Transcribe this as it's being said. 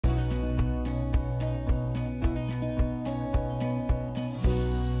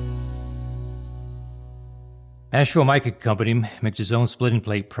Asheville Mica Company makes its own splitting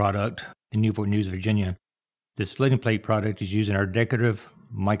plate product in Newport News, Virginia. The splitting plate product is used in our decorative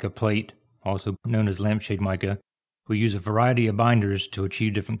mica plate, also known as Lampshade Mica. We use a variety of binders to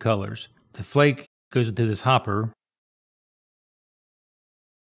achieve different colors. The flake goes into this hopper,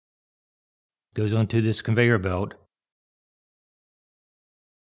 goes onto this conveyor belt.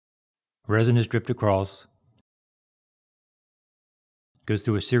 Resin is dripped across, goes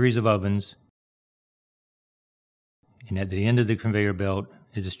through a series of ovens, and at the end of the conveyor belt,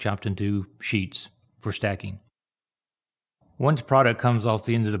 it is chopped into sheets for stacking. Once product comes off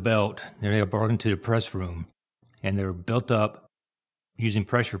the end of the belt, they are brought into the press room, and they're built up using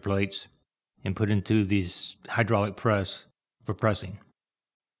pressure plates and put into this hydraulic press for pressing.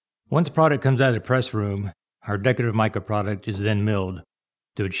 Once product comes out of the press room, our decorative mica product is then milled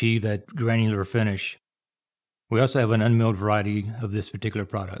to achieve that granular finish. We also have an unmilled variety of this particular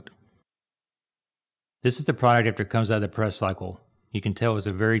product. This is the product after it comes out of the press cycle. You can tell it's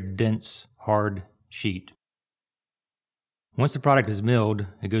a very dense, hard sheet. Once the product is milled,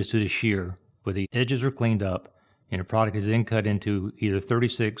 it goes to the shear, where the edges are cleaned up, and the product is then cut into either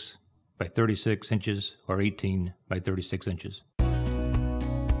 36 by 36 inches or 18 by 36 inches.